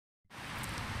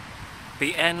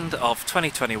the end of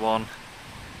 2021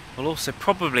 will also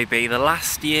probably be the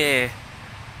last year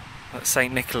that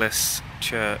St Nicholas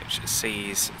Church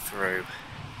sees through.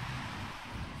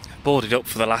 Boarded up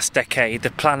for the last decade, the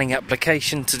planning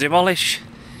application to demolish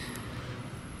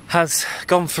has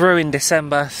gone through in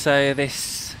December, so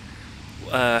this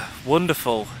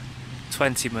wonderful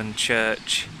 20-man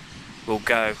church will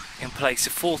go in place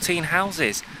of 14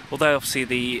 houses, although obviously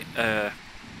the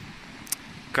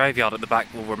graveyard at the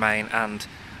back will remain, and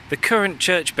the current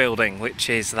church building, which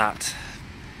is that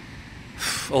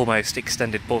almost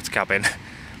extended Portakabin,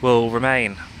 will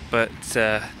remain. But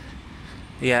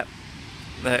yeah,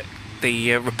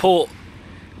 the report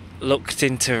looked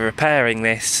into repairing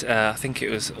this. I think it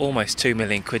was almost 2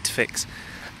 million quid to fix,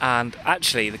 and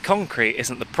actually the concrete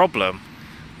isn't the problem.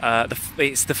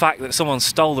 It's the fact that someone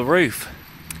stole the roof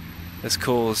that's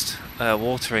caused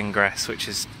water ingress, which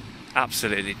has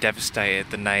absolutely devastated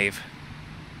the nave.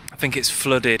 I think it's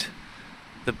flooded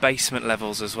the basement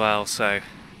levels as well,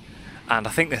 and I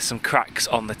think there's some cracks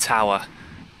on the tower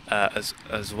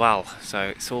as well, so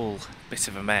it's all a bit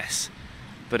of a mess.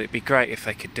 But it'd be great if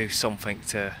they could do something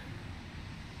to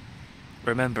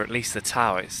remember at least the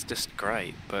tower. It's just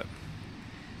great. But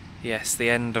yes, the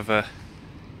end of a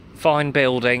fine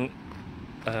building,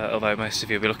 although most of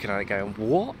you will be looking at it going,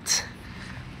 what?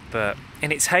 But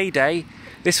in its heyday,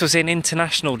 this was in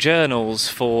international journals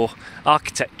for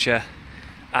architecture,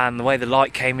 and the way the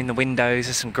light came in the windows,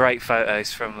 there's some great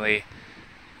photos from the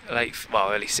early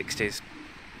 60s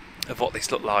of what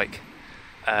this looked like.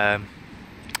 And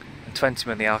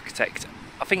Twentyman, the architect,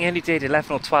 I think he only did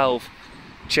 11 or 12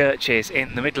 churches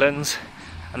in the Midlands,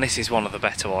 and this is one of the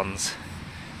better ones.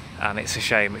 And it's a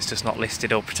shame it's just not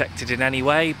listed or protected in any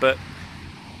way, but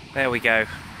there we go.